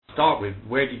start with,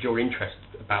 where did your interest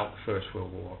about the First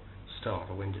World War start,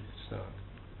 or when did it start?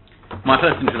 My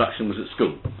first introduction was at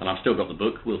school, and I've still got the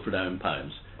book, Wilfred Owen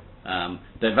Poems.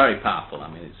 They're very powerful.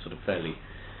 I mean, it's sort of fairly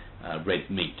red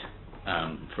meat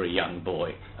for a young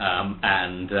boy,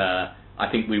 and I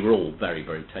think we were all very,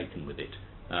 very taken with it.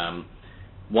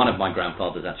 One of my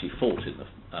grandfathers actually fought in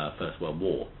the First World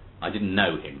War. I didn't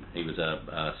know him. He was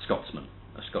a Scotsman,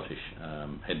 a Scottish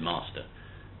headmaster,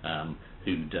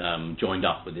 who'd joined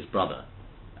up with his brother,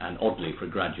 and oddly for a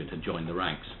graduate had joined the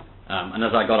ranks. And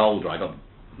as I got older, I got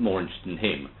more interested in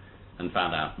him and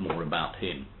found out more about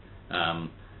him,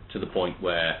 to the point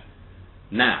where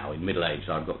now, in middle age,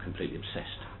 I've got completely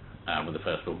obsessed with the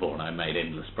First World War, and I made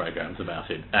endless programs about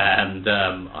it, and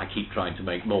I keep trying to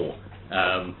make more.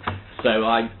 So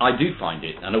I do find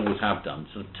it, and always have done,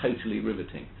 sort of totally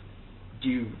riveting. Do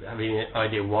you have any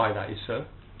idea why that is so?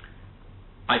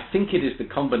 I think it is the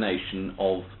combination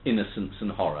of innocence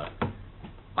and horror.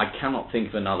 I cannot think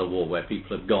of another war where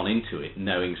people have gone into it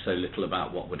knowing so little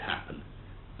about what would happen.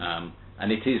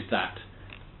 And it is that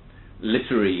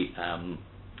literary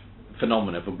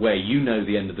phenomenon of where you know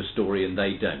the end of the story and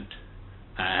they don't.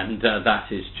 And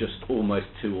that is just almost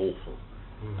too awful.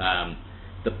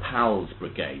 The Powell's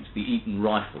Brigades, the Eton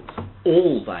Rifles,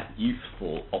 all that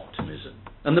youthful optimism.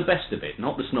 And the best of it,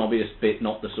 not the snobbiest bit,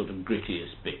 not the sort of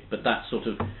grittiest bit, but that sort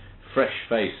of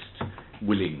fresh-faced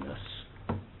willingness.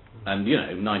 And,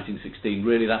 1916,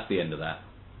 really, that's the end of that.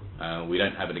 We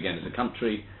don't have it again as a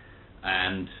country,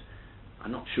 and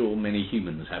I'm not sure many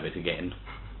humans have it again.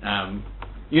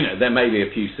 There may be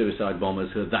a few suicide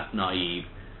bombers who are that naive.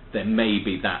 There may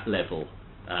be that level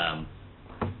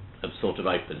of sort of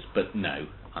openness, but no.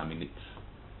 I mean,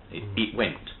 it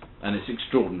went, and it's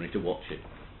extraordinary to watch it.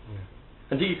 Yeah.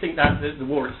 And do you think that the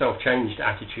war itself changed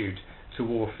attitude to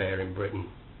warfare in Britain?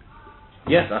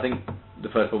 Yes, I think the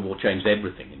First World War changed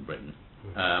everything in Britain,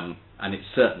 and it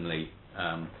certainly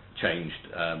changed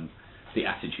the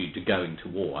attitude to going to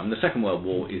war. I mean, the Second World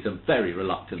War is a very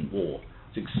reluctant war.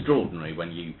 It's extraordinary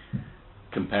when you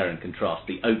compare and contrast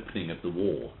the opening of the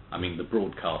war. I mean, the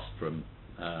broadcast from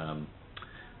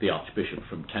the Archbishop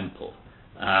from Temple,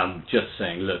 just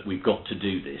saying, look, we've got to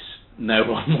do this. No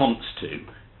one wants to.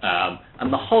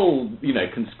 And the whole,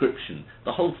 conscription,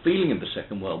 the whole feeling of the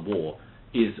Second World War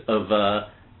is of a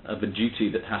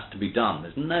duty that has to be done.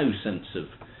 There's no sense of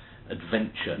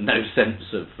adventure, no sense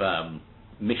of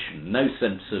mission, no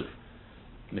sense of,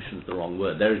 mission's the wrong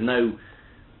word, there is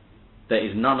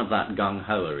none of that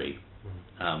gung-ho-ery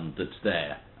that's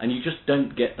there. And you just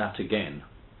don't get that again.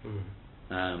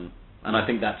 And I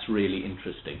think that's really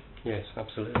interesting. Yes,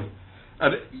 absolutely.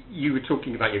 You were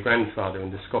talking about your grandfather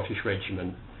and the Scottish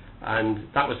Regiment, and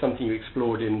that was something you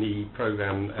explored in the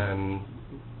programme,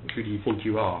 Who Do You Think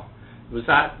You Are? Was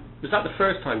that the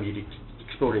first time you'd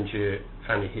explored into your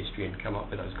family history and come up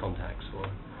with those contacts? Or?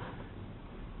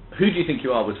 Who Do You Think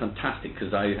You Are was fantastic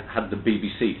because I had the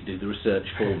BBC to do the research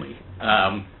for me.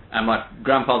 And my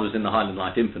grandfather was in the Highland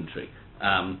Light Infantry,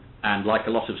 and like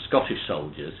a lot of Scottish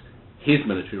soldiers, his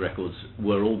military records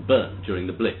were all burnt during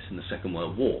the Blitz in the Second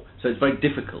World War. So it's very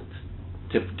difficult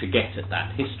to get at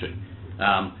that history.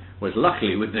 Whereas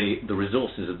luckily with the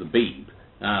resources of the Beeb,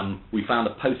 we found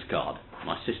a postcard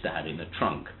my sister had in a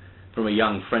trunk from a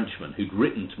young Frenchman who'd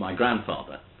written to my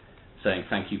grandfather saying,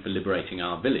 thank you for liberating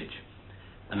our village.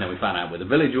 And then we found out where the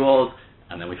village was,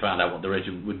 and then we found out what the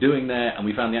regiment were doing there, and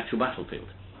we found the actual battlefield.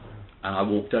 And I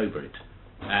walked over it.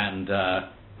 And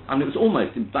it was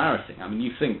almost embarrassing. I mean,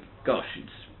 you think, gosh, it's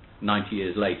 90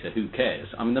 years later, who cares?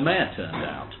 I mean, the mayor turned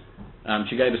out.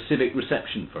 She gave a civic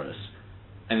reception for us,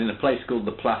 and in a place called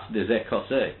the Place des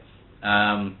Écossais.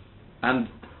 And,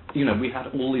 we had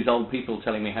all these old people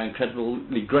telling me how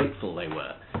incredibly grateful they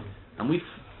were. And we've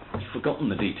forgotten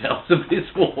the details of this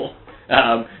war,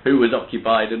 who was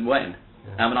occupied and when.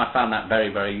 And I found that very,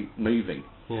 very moving.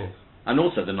 Yes. And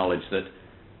also the knowledge that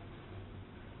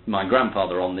my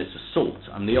grandfather on this assault,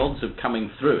 and the odds of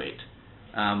coming through it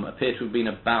appear to have been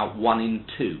about 1 in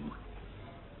 2.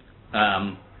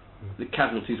 The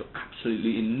casualties were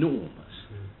absolutely enormous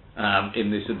in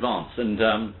this advance.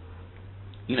 And,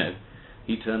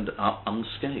 he turned up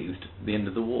unscathed at the end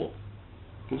of the war.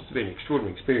 It must have been an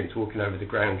extraordinary experience walking over the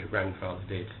ground your grandfather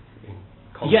did.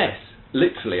 Yes,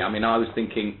 literally. I mean, I was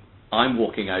thinking, I'm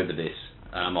walking over this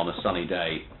on a sunny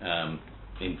day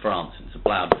in France. It's a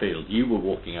ploughed field. You were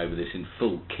walking over this in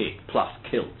full kit plus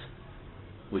kilt,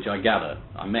 which I gather,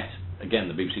 I met, again,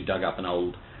 the BBC dug up an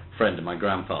old friend of my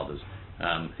grandfather's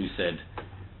who said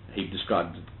he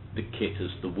described the kit as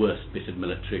the worst bit of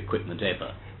military equipment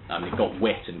ever. It got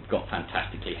wet and got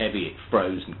fantastically heavy. It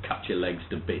froze and cut your legs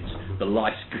to bits. The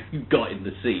lice you got in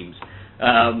the seams.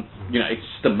 It's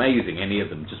just amazing any of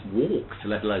them just walked,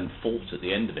 let alone fought at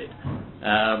the end of it.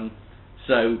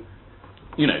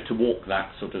 To walk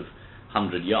that sort of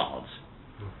 100 yards,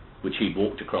 which he'd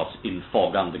walked across in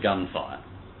fog under gunfire,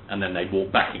 and then they'd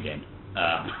walk back again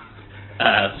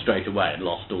straight away and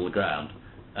lost all the ground,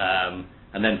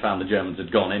 and then found the Germans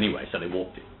had gone anyway, so they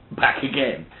walked it back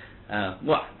again. It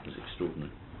was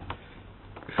extraordinary.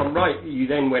 If I'm right, you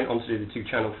then went on to do the two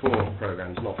Channel 4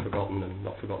 programmes, Not Forgotten and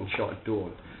Not Forgotten Shot at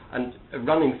Dawn. And a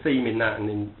running theme in that, and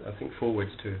in, I think,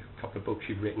 forwards to a couple of books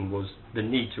you've written, was the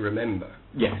need to remember.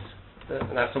 Yes.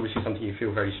 And that's obviously something you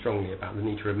feel very strongly about, the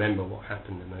need to remember what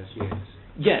happened in those years.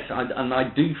 Yes, and I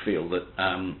do feel that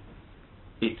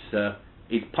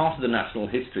it's part of the national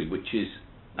history, which is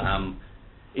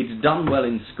it's done well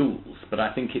in schools, but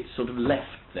I think it's sort of left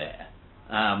there.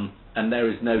 And there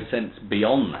is no sense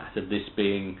beyond that of this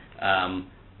being an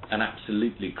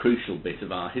absolutely crucial bit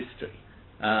of our history.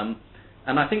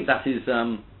 And I think that is,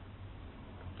 I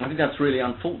think that's really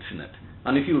unfortunate.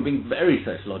 And if you were being very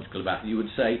sociological about it, you would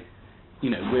say,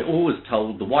 we're always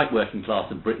told the white working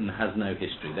class of Britain has no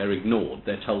history. They're ignored.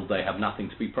 They're told they have nothing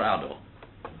to be proud of.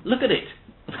 Look at it.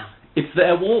 It's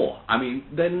their war. I mean,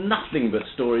 they're nothing but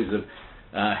stories of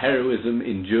heroism,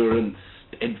 endurance,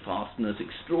 steadfastness,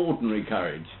 extraordinary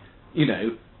courage,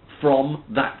 from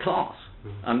that class.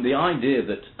 And the idea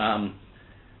that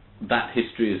that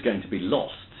history is going to be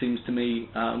lost seems to me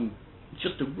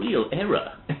just a real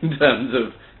error in terms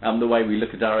of the way we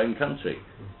look at our own country.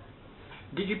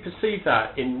 Did you perceive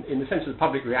that in the sense of the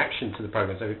public reaction to the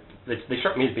programme? So they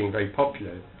struck me as being very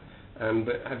popular,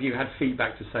 but have you had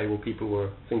feedback to say, well, people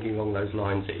were thinking along those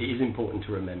lines, it is important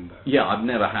to remember? Yeah, I've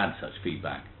never had such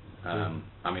feedback.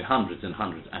 I mean, hundreds and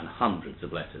hundreds and hundreds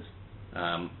of letters.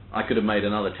 I could have made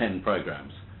another 10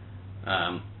 programmes.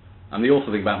 And the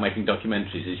awful thing about making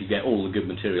documentaries is you get all the good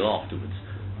material afterwards,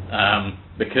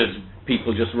 because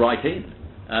people just write in.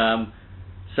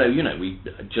 So, we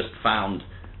just found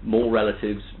more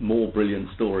relatives, more brilliant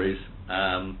stories,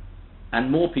 and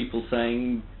more people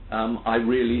saying, I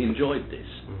really enjoyed this.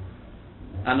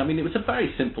 And I mean, it was a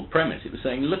very simple premise. It was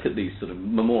saying, look at these sort of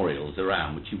memorials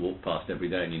around which you walk past every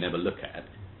day and you never look at.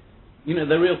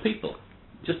 They're real people.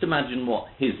 Just imagine what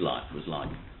his life was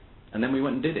like. And then we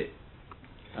went and did it.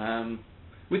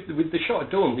 With the Shot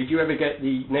at Dawn, did you ever get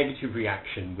the negative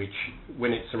reaction, which,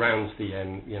 when it surrounds the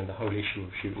the whole issue of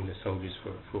shooting the soldiers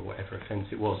for whatever offence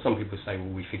it was, some people say, well,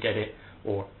 we forget it,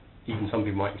 or even some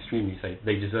people might extremely say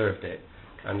they deserved it,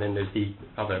 and then there's the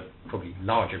other, probably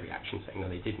larger reaction saying, no,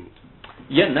 they didn't.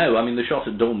 Yeah, no, I mean, the Shot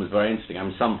at Dawn was very interesting. I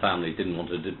mean, some families didn't want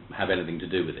to have anything to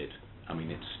do with it. I mean,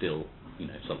 it's still,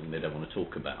 something they don't want to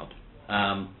talk about.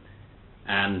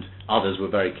 And others were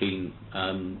very keen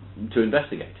to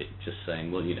investigate it, just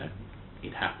saying, well,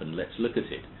 it happened, let's look at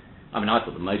it. I mean, I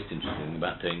thought the most interesting thing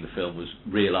about doing the film was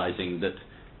realising that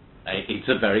it's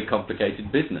a very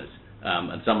complicated business.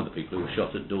 And some of the people who were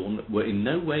shot at Dawn were in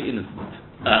no way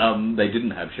innocent. They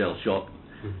didn't have shell shock.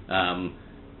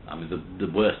 I mean,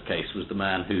 the worst case was the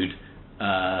man who'd,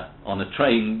 on a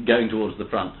train going towards the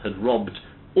front, had robbed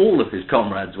all of his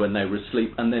comrades when they were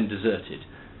asleep and then deserted.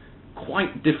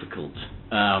 Quite difficult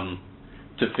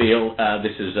to feel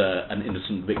this is an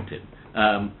innocent victim.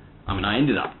 I mean, I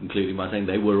ended up concluding by saying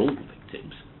they were all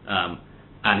victims,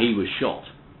 and he was shot.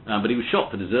 But he was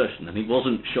shot for desertion, and he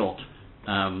wasn't shot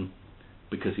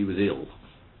because he was ill.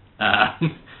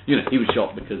 He was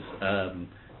shot because,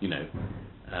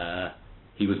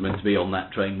 he was meant to be on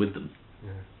that train with them.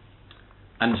 Yeah.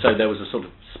 And so there was a sort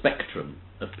of spectrum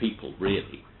of people,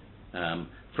 really,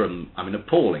 from,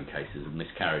 appalling cases of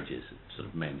miscarriages, sort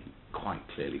of men quite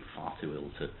clearly far too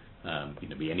ill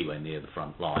to, be anywhere near the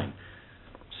front line,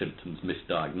 symptoms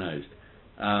misdiagnosed,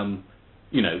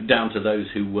 down to those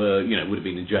who were, would have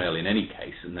been in jail in any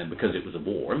case, and then because it was a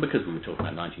war, and because we were talking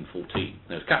about 1914,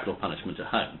 there was capital punishment at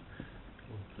home,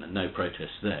 and no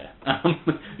protests there.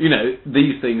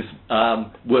 These things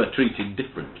were treated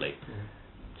differently.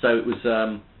 So it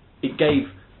was, it gave,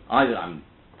 part of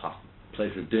the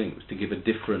pleasure of doing it was to give a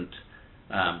different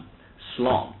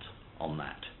slant on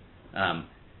that.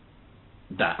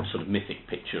 That sort of mythic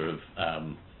picture of,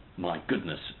 my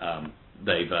goodness,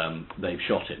 they've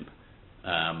shot him.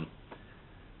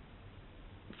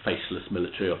 Faceless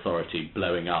military authority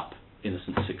blowing up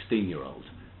innocent 16-year-olds.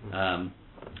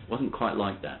 Wasn't quite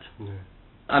like that. Yeah.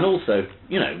 And also,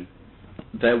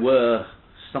 there were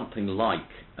something like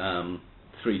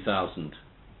 3,000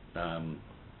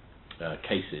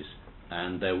 cases,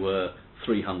 and there were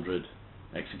 300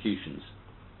 executions.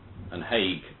 And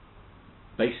Haig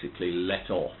basically let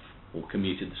off or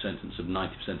commuted the sentence of 90%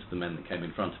 of the men that came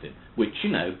in front of him, which, you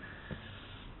know,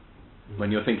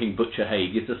 when you're thinking Butcher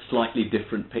Haig, is a slightly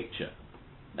different picture,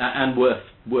 and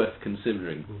worth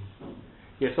considering.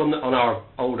 Yes, on our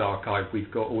old archive,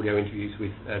 we've got audio interviews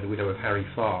with the widow of Harry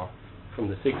Farr from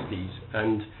the 60s,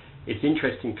 and it's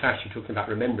interesting, Clash, you're talking about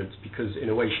remembrance, because in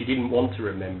a way she didn't want to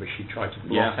remember. She tried to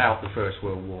blot out the First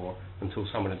World War until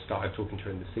someone had started talking to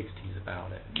her in the 60s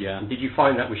about it. Yeah. And did you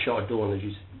find that with Shot at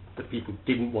Dawn, that people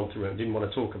didn't want to remember, didn't want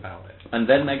to talk about it? And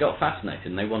then they got fascinated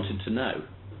and they wanted to know.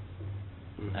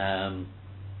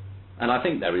 And I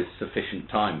think there is sufficient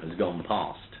time has gone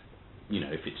past. You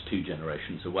know, if it's 2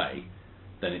 generations away,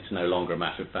 then it's no longer a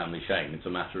matter of family shame. It's a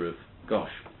matter of,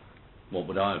 gosh, what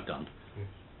would I have done?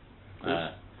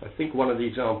 I think one of the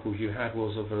examples you had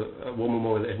was of a war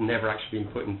memorial that had never actually been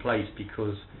put in place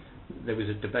because there was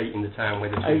a debate in the town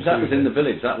whether to that was in the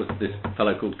village. That was this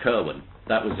fellow called Kerwin.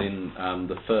 That was in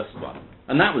the first one.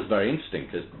 And that was very interesting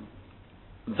because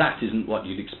that isn't what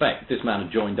you'd expect. This man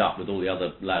had joined up with all the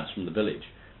other lads from the village,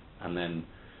 and then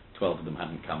 12 of them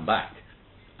hadn't come back.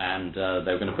 And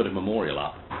they were going to put a memorial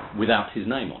up without his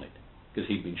name on it because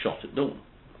he'd been shot at dawn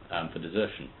for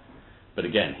desertion. But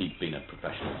again, he'd been a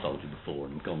professional soldier before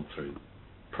and gone through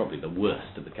probably the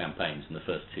worst of the campaigns in the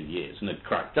first 2 years, and had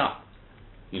cracked up,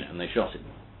 you know, and they shot him.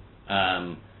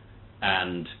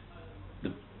 And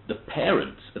the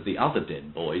parents of the other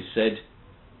dead boys said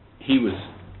he was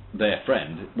their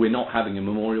friend. We're not having a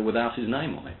memorial without his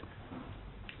name on it.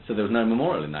 So there was no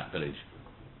memorial in that village.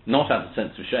 Not out of a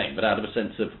sense of shame, but out of a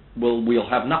sense of, well, we'll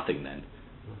have nothing then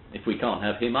if we can't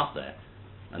have him up there.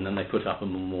 And then they put up a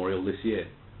memorial this year.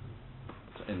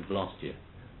 End of last year,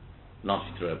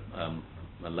 largely through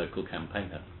a local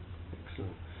campaigner.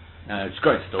 Excellent. It's a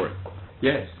great story.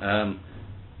 Yes.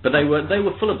 But they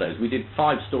were full of those. We did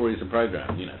 5 stories a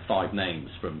programme, you know, 5 names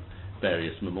from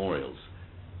various memorials.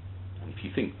 And if you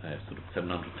think there's sort of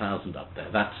 700,000 up there,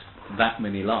 that's that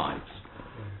many lives.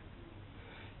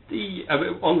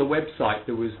 On the website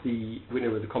there was the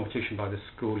winner of the competition by the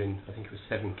school in, I think it was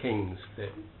Seven Kings, that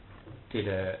did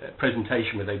a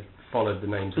presentation where they followed the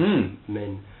names of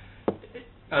men,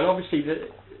 and obviously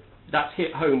that's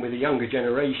hit home with a younger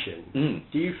generation.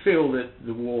 Do you feel that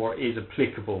the war is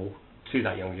applicable to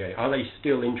that younger generation? Are they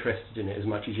still interested in it as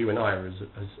much as you and I are as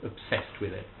obsessed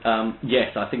with it?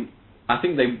 Yes, I think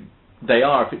they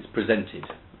are if it's presented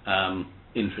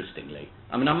interestingly.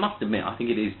 I mean, I must admit, I think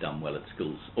it is done well at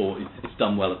schools, or it's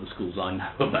done well at the schools I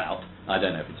know about. I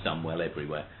don't know if it's done well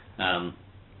everywhere.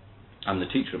 I'm the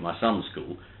teacher at my son's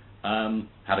school.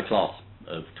 Had a class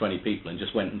of 20 people and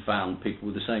just went and found people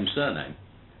with the same surname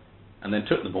and then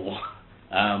took them all,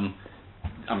 and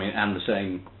the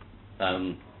same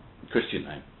Christian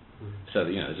name. So,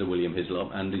 you know, there's a William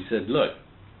Hislop, and he said, look,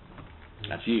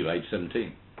 that's you, age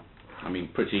 17. I mean,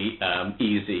 pretty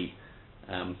easy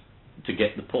to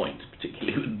get the point,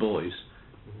 particularly with boys.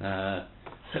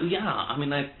 So, yeah, I mean,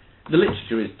 the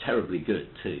literature is terribly good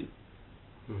too,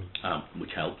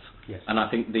 which helps. Yes. And I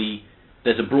think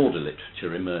there's a broader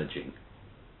literature emerging.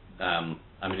 I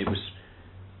mean, it was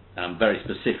very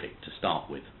specific to start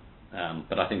with,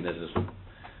 but I think there's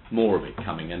more of it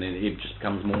coming, and it just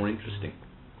becomes more interesting.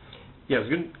 Yeah, I was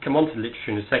going to come on to the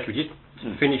literature in a second. We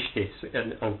just finish this,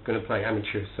 and I'm going to play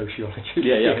amateur sociologist.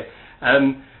 Yeah.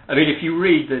 I mean, if you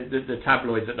read the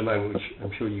tabloids at the moment, which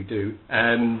I'm sure you do,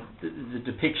 the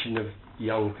depiction of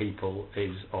young people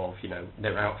is of, you know,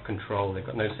 they're out of control, they've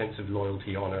got no sense of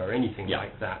loyalty, honour, or anything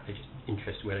like that. They're just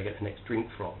interested where they get the next drink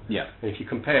from. Yeah. And if you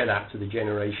compare that to the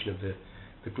generation of the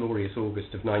glorious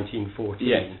August of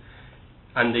 1914,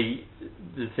 and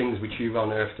the things which you've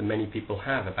unearthed and many people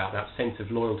have about that sense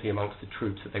of loyalty amongst the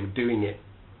troops, that they were doing it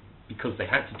because they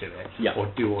had to do it, or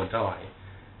do or die.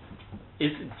 Do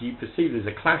you perceive there's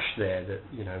a clash there that,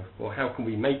 you know, or how can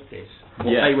we make this, what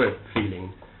they were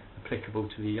feeling, applicable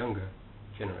to the younger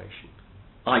generation?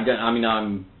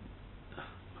 I'm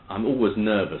always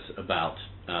nervous about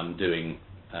doing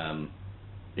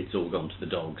It's All Gone to the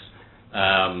Dogs.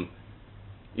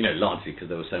 You know, largely because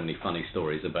there were so many funny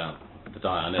stories about that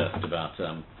I unearthed about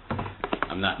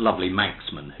that lovely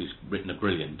Manxman who's written a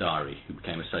brilliant diary, who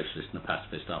became a socialist and a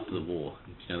pacifist after the war.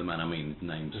 Do you know the man I mean? His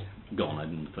name's gone, I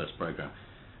didn't in the first programme.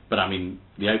 But I mean,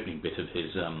 the opening bit of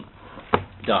his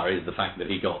diary is the fact that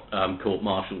he got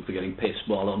court-martialed for getting pissed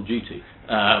while on duty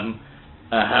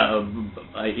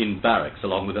in barracks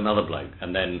along with another bloke,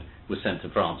 and then was sent to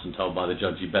France and told by the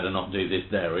judge, you better not do this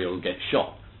there or you'll get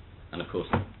shot. And of course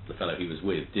the fellow he was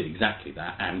with did exactly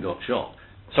that and got shot.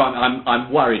 So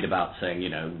I'm worried about saying, you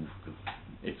know,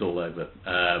 it's all over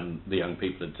the young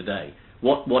people of today.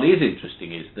 What is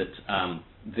interesting is that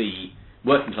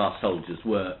working class soldiers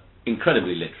were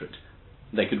incredibly literate.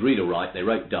 They could read or write, they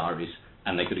wrote diaries,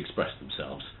 and they could express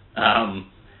themselves.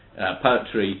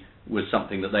 Poetry was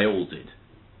something that they all did.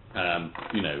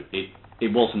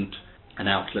 It wasn't an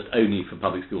outlet only for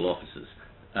public school officers.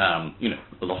 A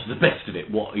lot of the best of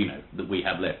it, that we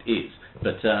have left is.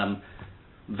 But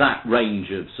that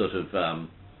range of sort of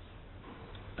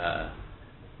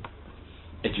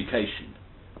education,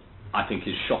 I think,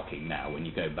 is shocking now when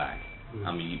you go back.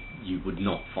 I mean, you would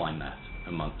not find that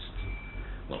amongst,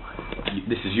 well,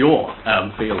 this is your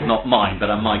field, not mine,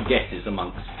 but my guess is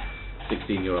amongst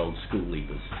 16-year-old school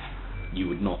leavers, you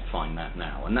would not find that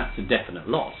now. And that's a definite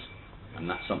loss. And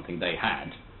that's something they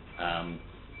had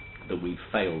that we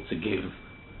failed to give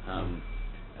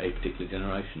a particular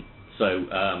generation. So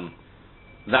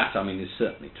that, I mean, is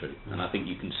certainly true. And I think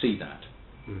you can see that.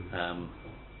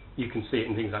 You can see it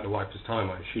in things like The Wiper's Time,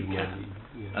 I assume.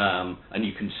 And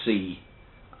you can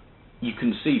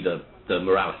see the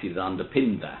morality that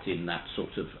underpinned that in that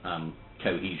sort of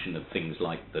cohesion of things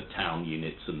like the town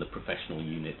units and the professional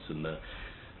units and the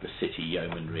city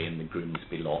yeomanry and the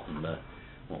Grimsby lot and the,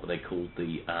 what were they called,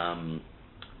 the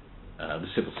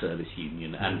civil service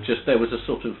union, and just there was a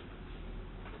sort of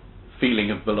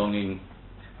feeling of belonging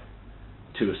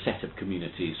to a set of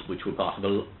communities which were part of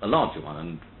a larger one,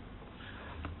 and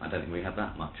I don't think we had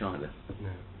that much either.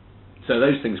 No. So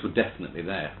those things were definitely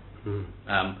there,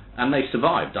 and they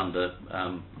survived under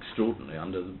extraordinarily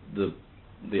under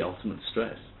the ultimate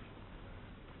stress.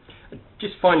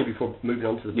 Just finally, before moving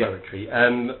on to the poetry,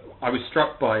 I was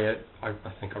struck by I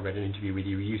think I read an interview with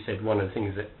you. You said one of the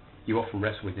things that you often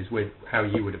wrestle with is with how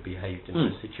you would have behaved in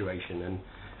this situation, and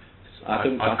I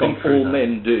think all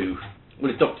men do. Well,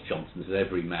 it's Dr. Johnson says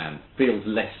every man feels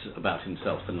less about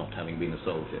himself for not having been a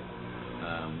soldier,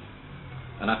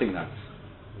 and I think that's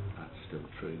still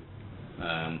true,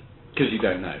 because you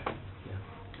don't know,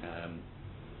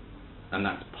 and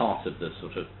that's part of the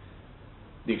sort of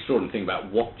the extraordinary thing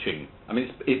about watching. I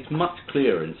mean, it's much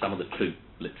clearer in some of the troop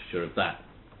literature of that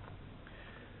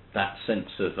sense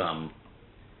of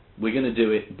we're going to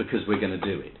do it because we're going to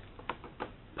do it.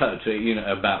 Poetry,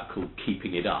 about called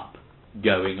keeping it up,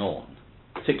 going on,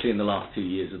 particularly in the last 2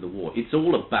 years of the war. It's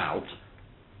all about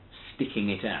sticking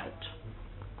it out.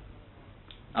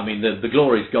 I mean, the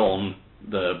glory's gone.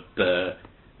 The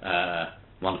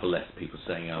wonderful less people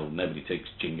saying, "Oh, nobody takes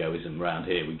jingoism around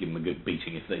here. We give them a good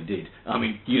beating if they did." I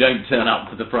mean, you don't turn up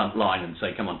to the front line and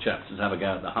say, "Come on, chaps, let's have a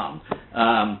go at the Hun."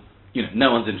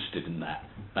 No one's interested in that.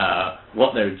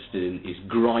 What they're interested in is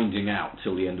grinding out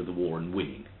till the end of the war and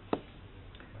winning.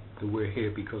 The "we're here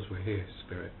because we're here"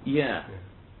 spirit. Yeah.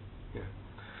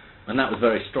 And that was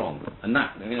very strong. And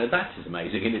that is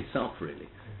amazing in itself, really.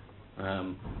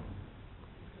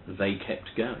 They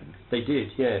kept going. They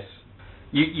did, yes.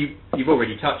 You've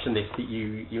already touched on this, that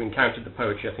you encountered the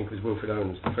poetry, I think it was Wilfred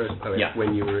Owens, the first poet,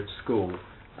 when you were at school.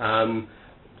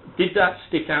 Did that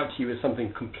stick out to you as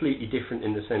something completely different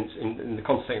in the sense, in the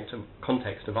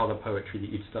context of other poetry that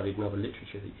you'd studied and other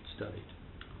literature that you'd studied?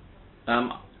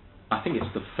 I think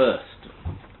it's the first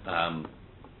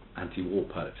anti-war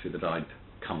poetry that I'd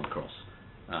come across.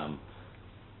 I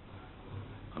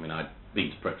mean, I'd been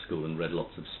to prep school and read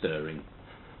lots of stirring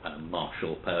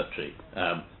martial poetry,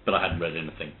 but I hadn't read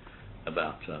anything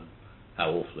about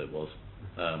how awful it was.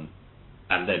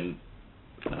 And then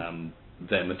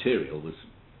their material was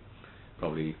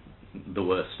probably the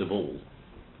worst of all.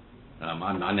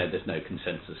 I know there's no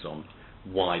consensus on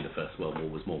why the First World War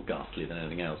was more ghastly than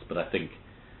anything else, but I think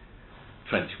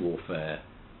trench warfare,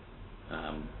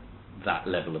 that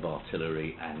level of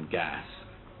artillery and gas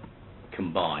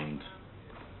combined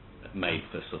made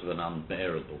for sort of an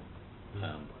unbearable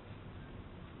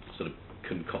sort of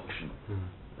concoction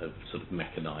of sort of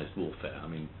mechanised warfare. I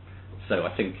mean, so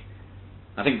I think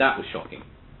that was shocking,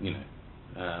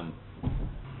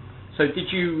 So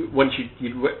did you, once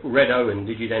you'd read Owen,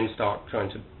 did you then start trying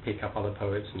to pick up other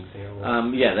poets and see how?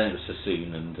 Then it was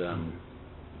Sassoon, and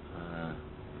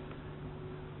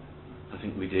I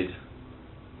think we did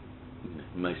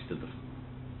most of the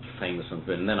famous ones.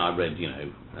 And then I read,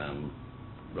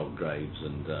 Rob Graves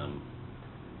and.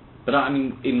 But I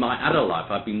mean, in my adult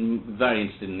life, I've been very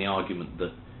interested in the argument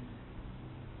that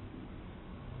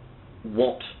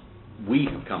what we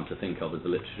have come to think of as the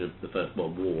literature of the First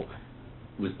World War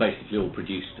was basically all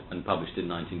produced and published in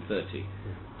 1930,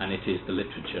 and it is the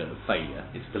literature of failure.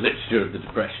 It's the literature of the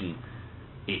Depression.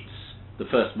 It's the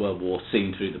First World War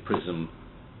seen through the prism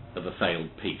of a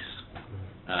failed peace.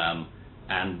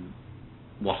 And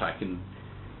what I can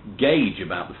gauge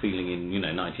about the feeling in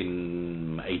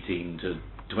 1918 to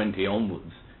 20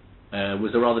 onwards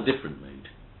was a rather different mood.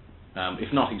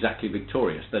 if not exactly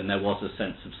victorious, then there was a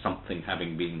sense of something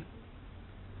having been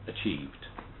achieved,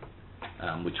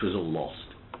 which was all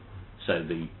lost. So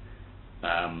the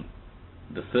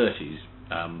 30s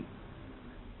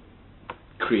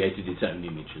created its own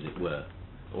image, as it were,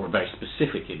 or a very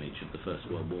specific image of the First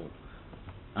World War.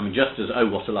 I mean, just as Oh,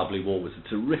 What a Lovely War was a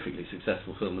terrifically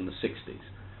successful film in the 60s,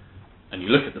 and you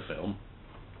look at the film,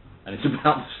 and it's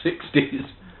about the 60s,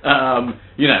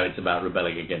 it's about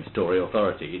rebelling against Tory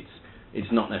authority.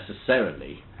 It's not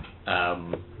necessarily,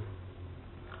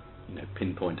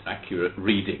 pinpoint accurate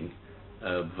reading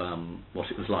of what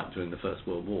it was like during the First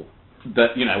World War.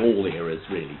 But, all eras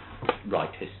really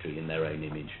write history in their own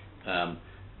image.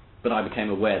 But I became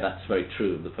aware that's very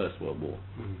true of the First World War.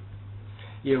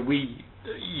 Yeah,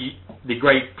 the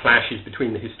great clashes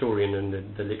between the historian and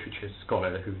the literature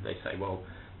scholar, who they say, well,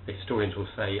 the historians will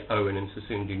say Owen and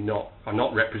Sassoon are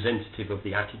not representative of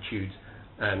the attitudes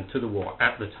to the war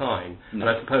at the time. No.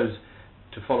 And I suppose,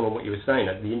 to follow on what you were saying,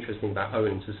 the interesting thing about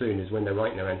Owen and Sassoon is when they're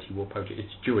writing their anti-war poetry,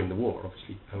 it's during the war.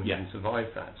 Obviously, Owen didn't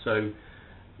survive that. So,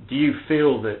 do you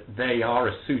feel that they are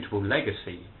a suitable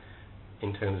legacy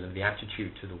in terms of the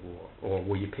attitude to the war, or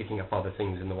were you picking up other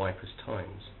things in the Wipers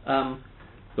Times?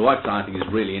 The Wipers Times, I think,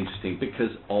 is really interesting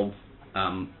because of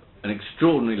an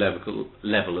extraordinary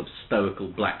level of stoical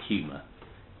black humour,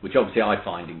 which obviously I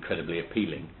find incredibly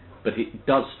appealing, but it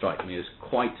does strike me as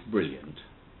quite brilliant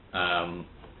on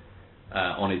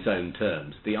its own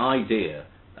terms. The idea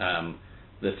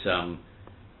that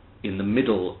in the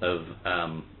middle of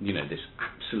this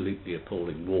absolutely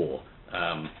appalling war,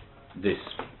 this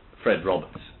Fred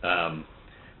Roberts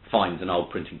finds an old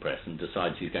printing press and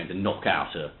decides he's going to knock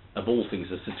out, of all things,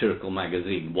 a satirical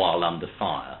magazine while under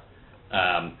fire.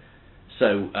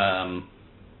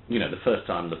 The first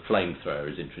time the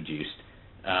flamethrower is introduced,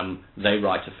 they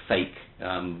write a fake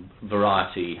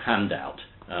variety handout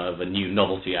of a new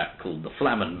novelty act called the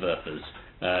Flammenwerfers,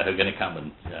 who are going to come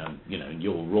and, and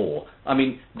you're raw. I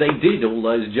mean, they did all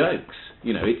those jokes.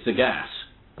 It's a gas.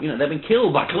 They've been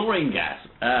killed by chlorine gas.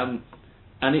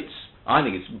 And I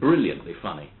think it's brilliantly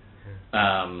funny.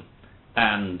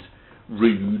 And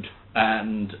rude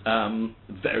and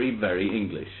very, very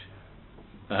English.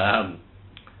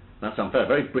 That's unfair.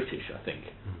 Very British, I think.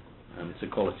 It's a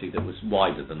quality that was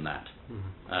wider than that.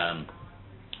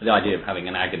 The idea of having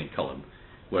an agony column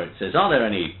where it says, are there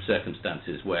any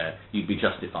circumstances where you'd be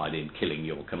justified in killing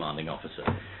your commanding officer?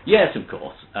 Yes, of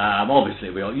course. Obviously,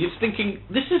 we are. You're thinking,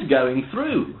 this is going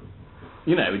through.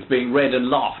 It's being read and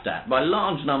laughed at by a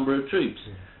large number of troops.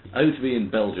 Oh, to be in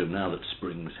Belgium now that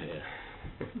spring's here.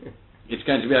 It's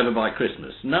going to be over by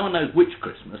Christmas. No one knows which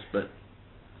Christmas, but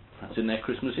that's in their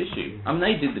Christmas issue. I mean,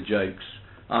 they did the jokes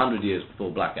 100 years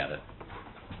before Blackadder.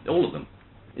 All of them.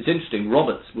 It's interesting,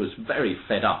 Roberts was very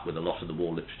fed up with a lot of the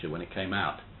war literature when it came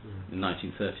out. In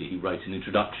 1930, he wrote an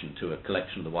introduction to a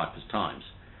collection of the Wipers Times,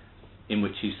 in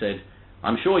which he said,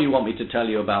 I'm sure you want me to tell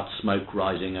you about smoke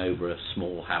rising over a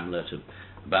small hamlet,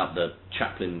 about the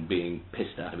chaplain being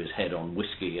pissed out of his head on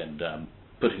whiskey and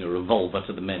putting a revolver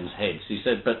to the men's heads. He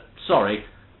said, but sorry,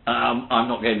 I'm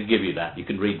not going to give you that. You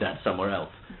can read that somewhere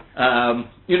else. And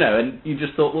you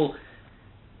just thought, well,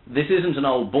 this isn't an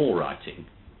old bore writing.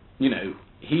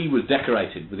 He was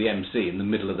decorated with the MC in the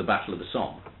middle of the Battle of the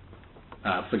Somme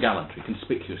for gallantry,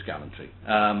 conspicuous gallantry.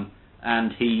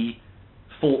 And he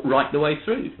fought right the way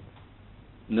through.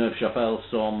 Neuve-Chapelle,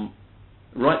 Somme,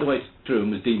 right the way through,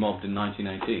 and was demobbed in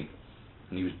 1918.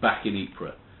 And he was back in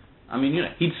Ypres. I mean,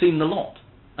 he'd seen the lot.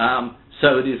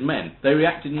 So had his men. They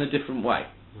reacted in a different way.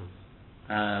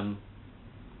 And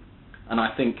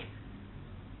I think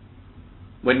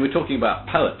when we're talking about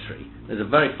poetry, there's a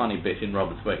very funny bit in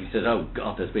Roberts where he says, oh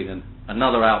God, there's been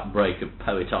another outbreak of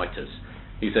poetitis.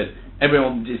 He said,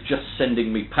 everyone is just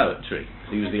sending me poetry.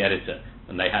 He was the editor,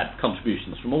 and they had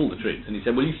contributions from all the troops. And he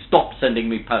said, will you stop sending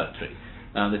me poetry?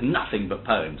 There's nothing but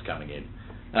poems coming in.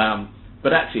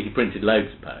 But actually, he printed loads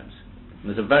of poems. And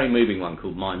there's a very moving one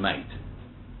called My Mate.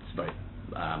 It's a very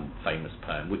famous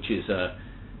poem, which is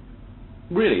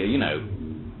really,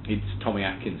 it's Tommy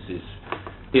Atkins's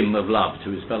hymn of love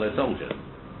to his fellow soldier,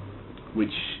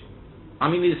 which, I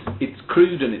mean, it's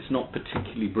crude and it's not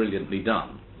particularly brilliantly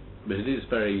done, but it is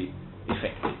very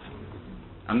effective.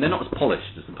 And they're not as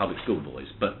polished as the public school boys,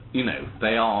 but,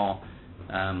 they are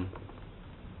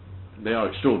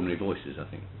extraordinary voices, I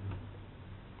think.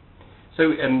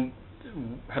 So,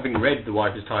 having read the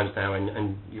Wipers Times now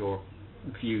and your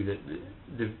view that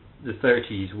the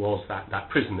 30s was that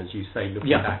prism, as you say,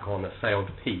 looking back on a failed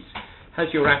piece, has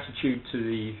your attitude to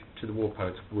the war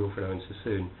poets, Wilfred Owen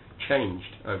Sassoon,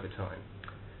 changed over time?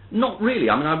 Not really.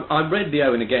 I mean, I read the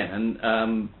Owen again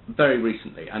and very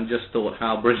recently, and just thought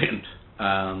how brilliant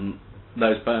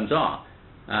those poems are.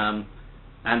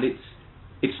 And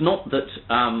it's not that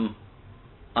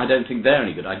I don't think they're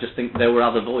any good. I just think there were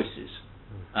other voices,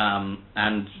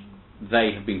 and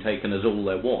they have been taken as all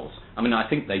there was. I mean, I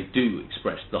think they do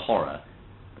express the horror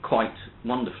quite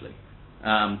wonderfully.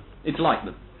 It's like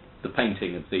the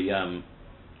painting of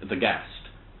the Gast.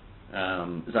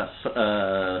 Is that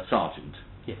Sargent?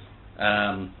 Yes.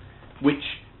 Which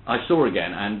I saw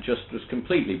again and just was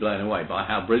completely blown away by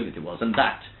how brilliant it was, and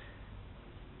that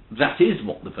is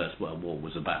what the First World War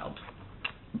was about.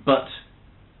 But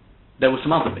there were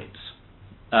some other bits,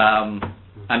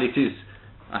 and it is,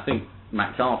 I think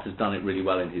Max Arthur has done it really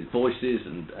well in his voices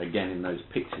and again in those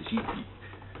pictures.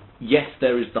 Yes,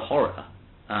 there is the horror,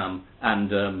 and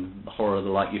the horror of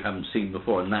the like you haven't seen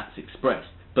before, and that's expressed.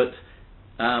 But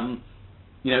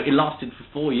it lasted for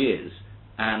 4 years,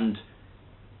 and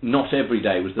not every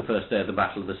day was the first day of the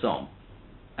Battle of the Somme.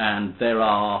 And there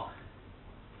are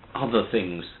other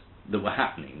things that were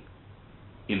happening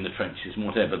in the trenches and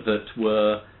whatever that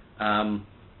were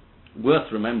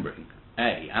worth remembering,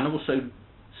 and also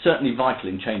certainly vital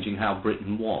in changing how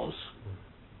Britain was.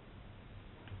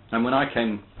 And when I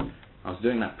was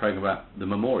doing that programme about the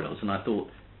memorials, and I thought,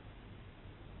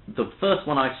 the first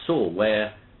one I saw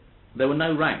where there were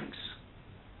no ranks,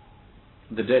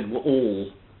 the dead were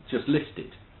all just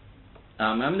listed.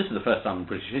 I mean, this is the first time in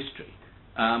British history.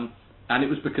 And it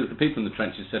was because the people in the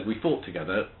trenches said, we fought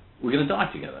together, we're going to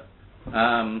die together.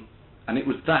 And it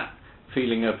was that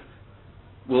feeling of,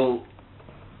 well,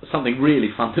 something really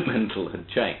fundamental had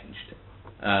changed.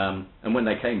 And when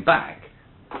they came back,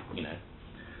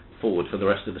 forward for the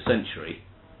rest of the century,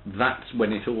 that's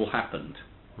when it all happened.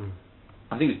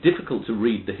 I think it's difficult to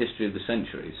read the history of the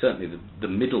century, certainly the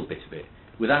middle bit of it,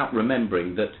 without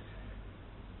remembering that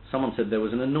someone said there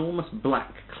was an enormous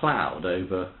black cloud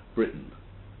over Britain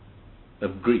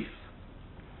of grief.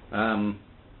 And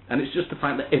it's just the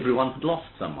fact that everyone had lost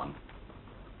someone.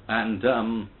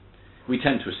 And we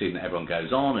tend to assume that everyone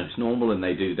goes on and it's normal and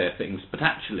they do their things, but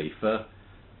actually for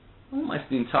almost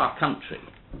the entire country,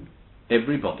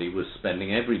 everybody was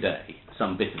spending every day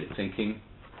some bit of it thinking,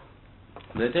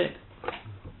 they're dead.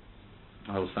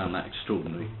 I always found that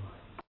extraordinary.